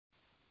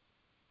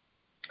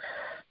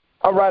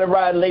All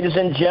right, ladies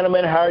and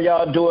gentlemen, how are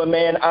y'all doing,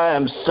 man? I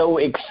am so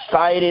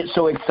excited,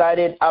 so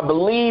excited. I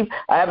believe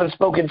I haven't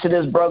spoken to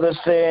this brother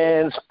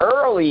since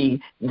early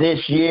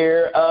this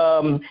year.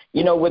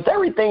 With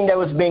everything that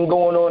was been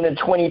going on in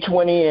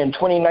 2020 and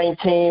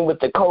 2019 with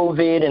the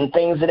COVID and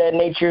things of that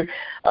nature,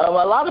 a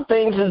lot of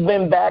things has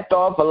been backed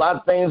off, a lot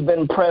of things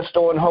been pressed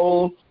on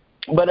hold.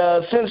 But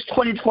since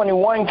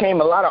 2021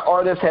 came, a lot of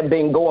artists have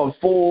been going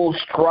full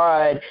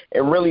stride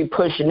and really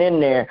pushing in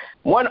there.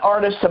 One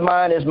artist of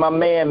mine is my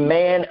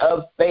Man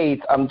of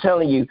Faith. I'm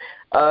telling you,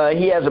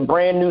 he has a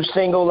brand new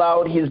single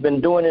out. He's been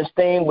doing his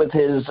thing with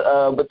his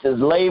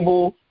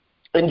label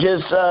and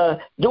just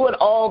doing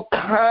all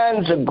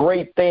kinds of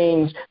great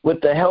things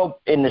with the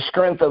help and the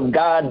strength of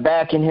God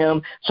backing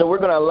him. So we're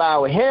going to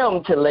allow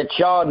him to let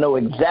y'all know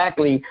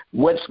exactly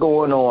what's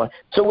going on.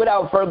 So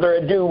without further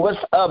ado,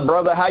 what's up,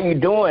 brother? How you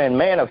doing,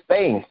 Man of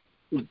Faith?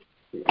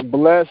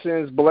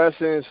 Blessings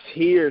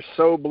here.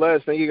 So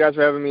blessed. Thank you guys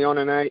for having me on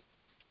tonight.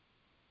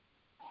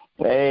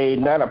 Hey,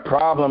 not a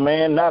problem,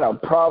 man. Not a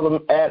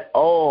problem at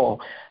all.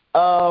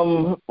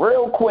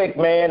 Real quick,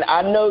 man,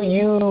 I know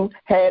you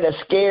had a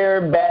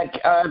scare back,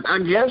 I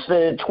guess,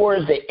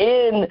 towards the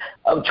end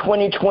of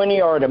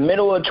 2020 or the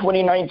middle of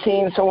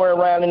 2019, somewhere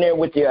around in there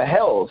with your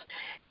health.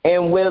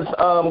 And with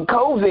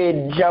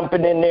COVID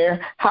jumping in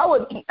there,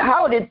 how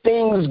did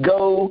things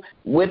go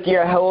with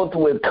your health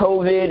with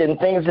COVID and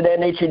things of that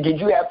nature? Did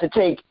you have to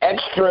take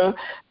extra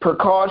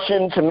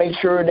precaution to make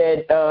sure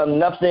that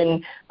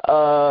nothing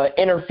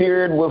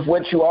interfered with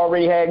what you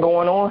already had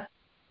going on?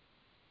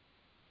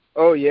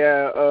 Oh,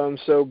 yeah,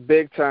 so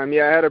big time.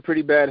 Yeah, I had a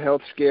pretty bad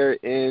health scare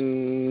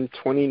in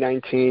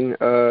 2019,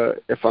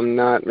 if I'm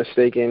not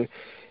mistaken.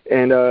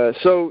 And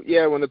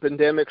when the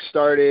pandemic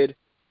started,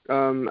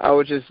 I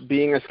was just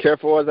being as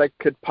careful as I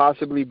could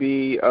possibly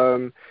be,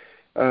 taking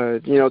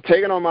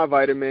all my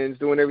vitamins,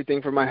 doing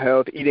everything for my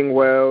health, eating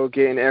well,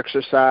 getting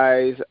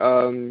exercise,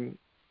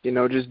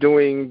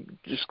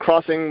 just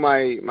crossing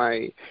my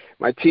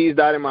T's,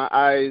 dotting my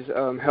I's,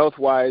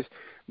 health-wise.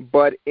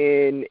 But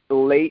in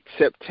late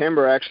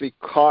September, I actually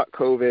caught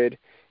COVID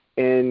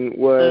and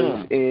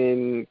was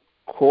in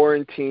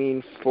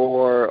quarantine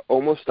for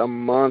almost a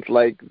month.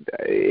 Like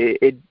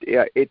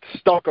it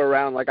stuck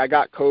around. Like I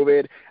got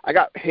COVID, I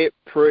got hit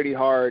pretty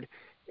hard,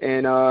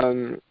 and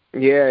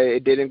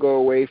it didn't go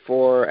away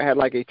I had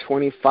like a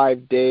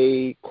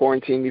 25-day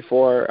quarantine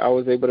before I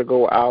was able to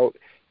go out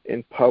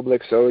in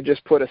public. So it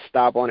just put a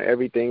stop on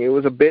everything. It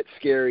was a bit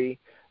scary.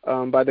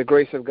 By the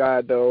grace of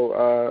God, though,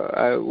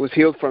 I was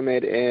healed from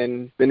it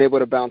and been able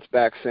to bounce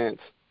back since.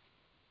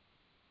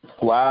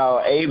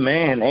 Wow,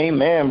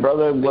 amen,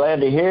 brother.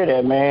 Glad to hear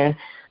that, man.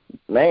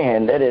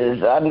 Man, that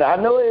is, I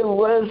know it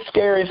was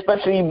scary,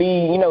 especially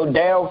be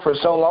down for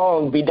so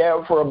long, be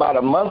down for about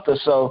a month or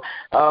so.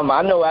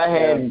 I know I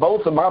had,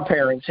 both of my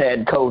parents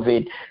had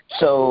COVID,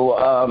 so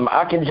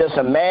I can just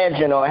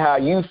imagine on how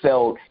you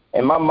felt.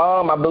 And my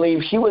mom, I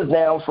believe she was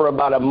down for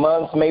about a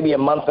month, maybe a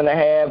month and a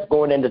half,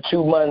 going into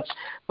 2 months.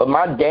 But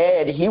my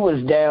dad, he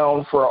was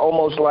down for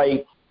almost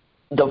like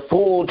the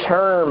full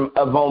term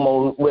of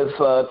almost with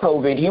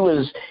COVID. He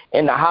was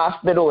in the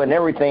hospital and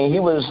everything. He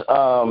was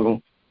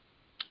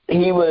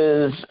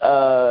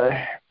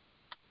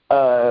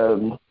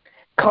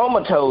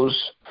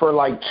comatose for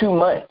like 2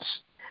 months.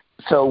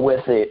 So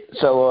with it.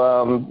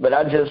 So, but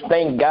I just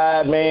thank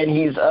God, man.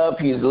 He's up,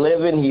 he's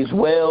living, he's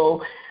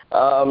well.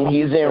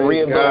 He's in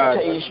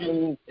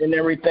rehabilitation and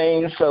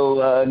everything.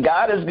 So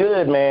God is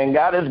good, man.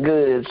 God is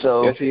good.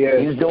 So yes, he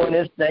is. He's doing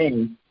his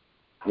thing.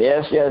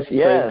 Yes. Praise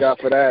God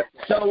for that.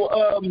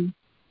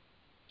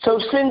 So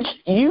since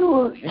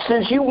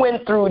you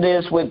went through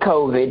this with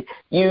COVID,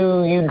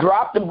 you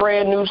dropped a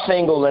brand new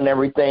single and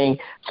everything.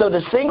 So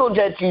the single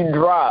that you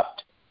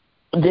dropped,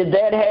 did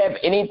that have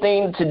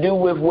anything to do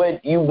with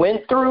what you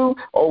went through,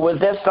 or was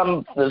that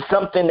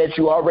something that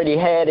you already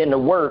had in the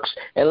works?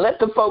 And let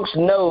the folks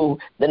know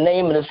the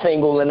name of the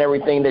single and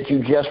everything that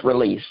you just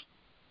released.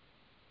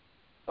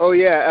 Oh,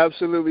 yeah,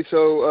 absolutely.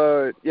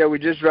 So, we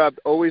just dropped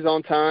Always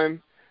on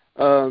Time.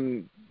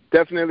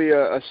 Definitely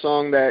a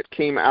song that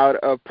came out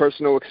of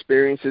personal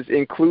experiences,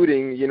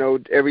 including,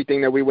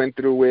 everything that we went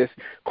through with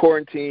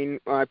quarantine,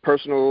 my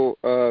personal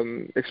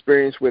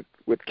experience with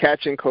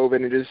catching COVID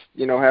and just,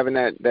 having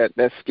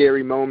that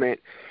scary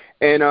moment.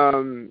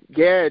 And,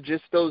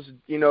 just those,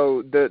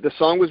 the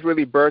song was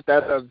really birthed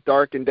out of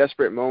dark and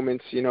desperate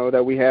moments,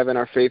 that we have in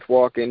our faith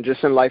walk and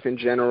just in life in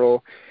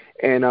general.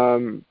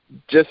 And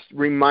just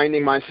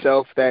reminding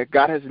myself that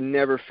God has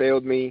never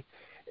failed me.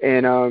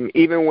 And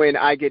even when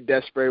I get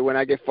desperate, when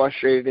I get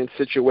frustrated in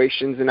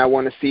situations and I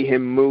want to see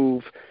him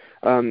move,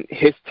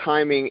 his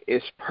timing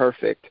is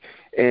perfect.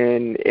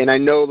 And I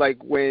know, like,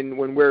 when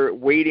we're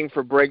waiting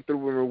for breakthrough,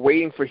 when we're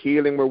waiting for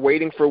healing, we're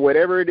waiting for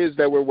whatever it is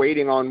that we're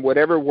waiting on,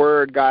 whatever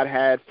word God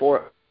had for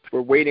us,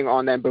 we're waiting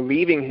on that,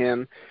 believing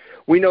him.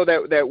 We know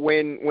that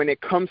when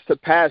it comes to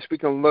pass, we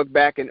can look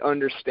back and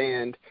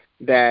understand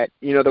that,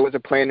 there was a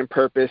plan and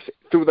purpose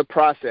through the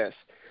process.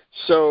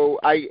 So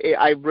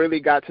I really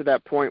got to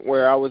that point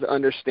where I was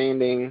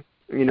understanding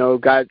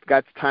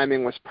God's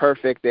timing was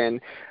perfect,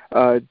 and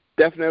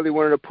definitely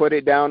wanted to put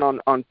it down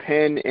on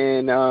pen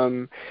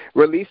and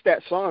release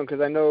that song,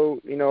 because I know,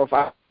 if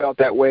I felt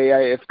that way,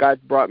 if God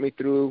brought me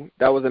through,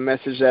 that was a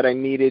message that I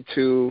needed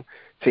to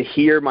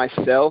hear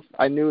myself.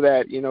 I knew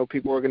that,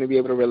 people were going to be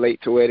able to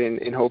relate to it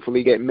and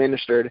hopefully get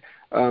ministered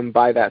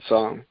by that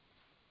song.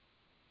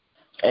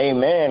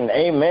 Amen.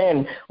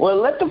 Amen. Well,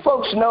 let the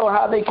folks know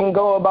how they can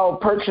go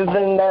about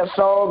purchasing that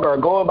song or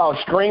go about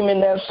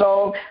streaming that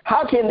song.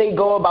 How can they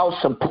go about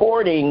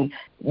supporting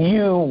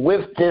you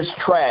with this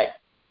track?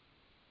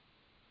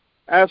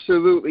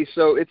 Absolutely.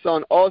 So it's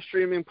on all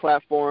streaming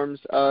platforms.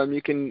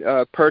 You can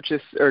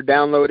purchase or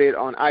download it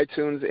on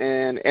iTunes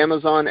and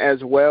Amazon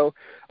as well.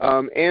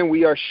 And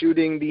we are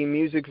shooting the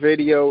music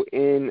video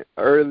in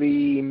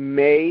early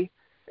May.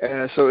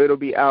 So it'll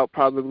be out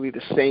probably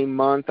the same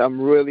month.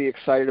 I'm really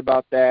excited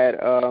about that.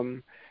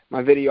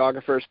 My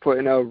videographer is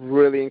putting a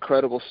really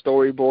incredible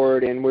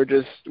storyboard, and we're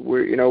just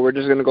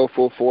going to go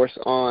full force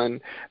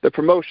on the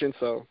promotion.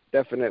 So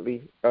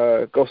definitely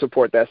go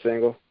support that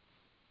single.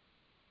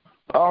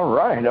 All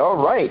right.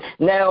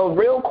 Now,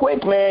 real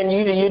quick, man,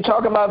 you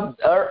talk about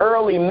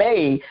early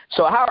May.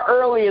 So how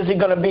early is it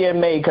going to be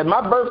in May? Because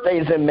my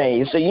birthday's in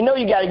May, so you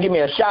got to give me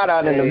a shout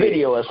out in the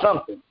video or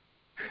something.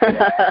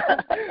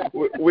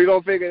 We're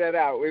gonna figure that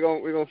out. We're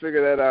gonna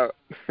figure that out.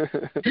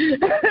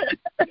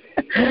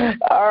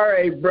 All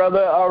right,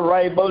 brother. All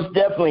right, most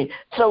definitely.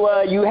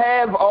 So you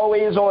have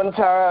Always on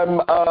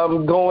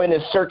Time going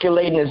and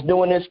circulating, is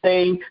doing this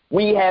thing.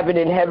 We have it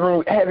in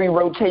heavy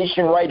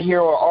rotation right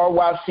here on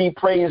RYC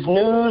Praise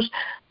News.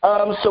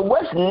 So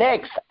what's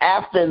next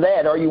after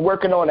that? Are you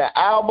working on an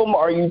album,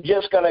 or are you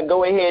just gonna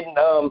go ahead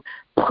and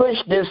push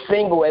this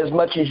single as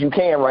much as you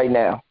can right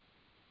now?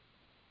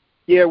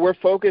 Yeah, we're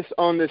focused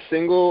on the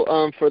single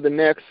for the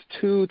next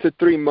 2 to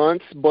 3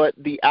 months, but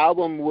the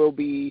album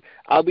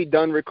I'll be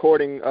done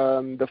recording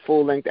the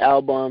full-length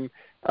album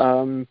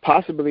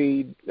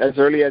possibly as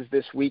early as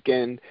this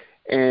weekend.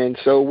 And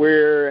so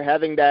we're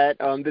having that.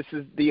 This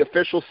is the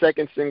official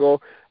second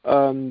single.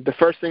 The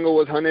first single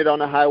was Hunted on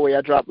the Highway.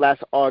 I dropped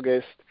last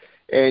August.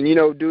 And,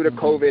 due to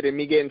COVID and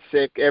me getting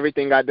sick,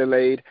 everything got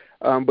delayed.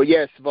 But,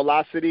 yes,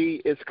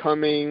 Velocity is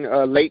coming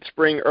late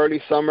spring,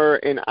 early summer,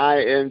 and I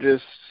am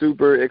just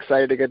super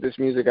excited to get this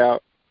music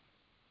out.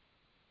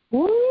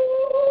 Woo!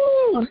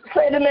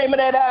 Say the name of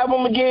that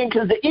album again,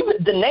 because even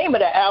the name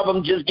of the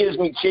album just gives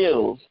me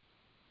chills.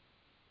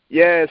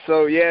 Yeah,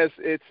 so yes,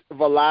 it's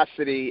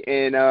Velocity,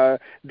 and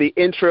the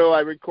intro, I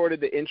recorded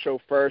the intro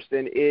first,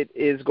 and it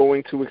is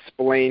going to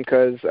explain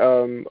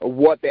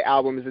what the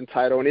album is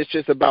entitled, and it's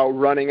just about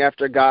running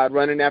after God,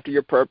 running after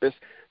your purpose,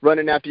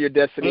 running after your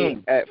destiny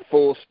at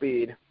full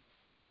speed.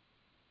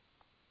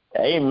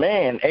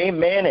 Amen,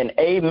 amen, and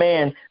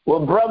amen.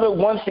 Well, brother,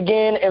 once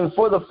again, and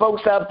for the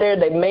folks out there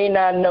that may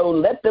not know,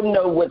 let them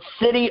know, what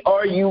city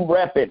are you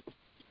repping?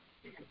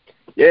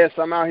 Yes,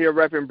 I'm out here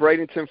repping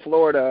Bradenton,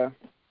 Florida,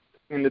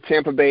 in the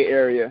Tampa Bay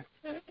area.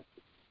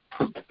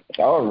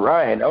 All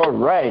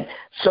right.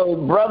 So,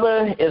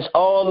 brother, it's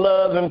all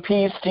love and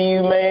peace to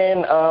you,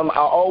 man. I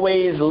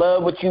always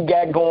love what you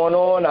got going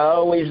on. I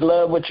always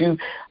love what you,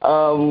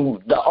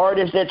 the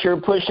artists that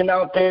you're pushing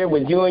out there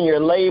with you and your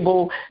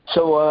label.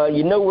 So,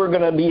 we're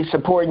going to be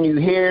supporting you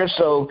here.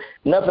 So,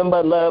 nothing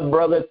but love,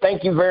 brother.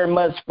 Thank you very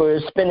much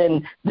for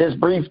spending this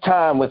brief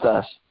time with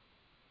us.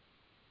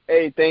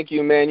 Hey, thank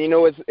you, man.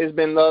 It's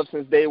been love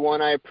since day one.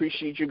 I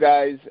appreciate you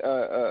guys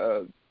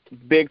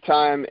big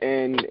time,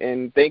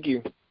 and thank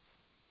you.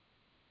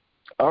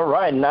 All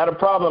right, not a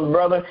problem,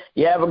 brother.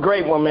 You have a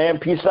great one, man.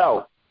 Peace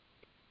out.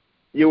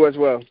 You as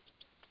well.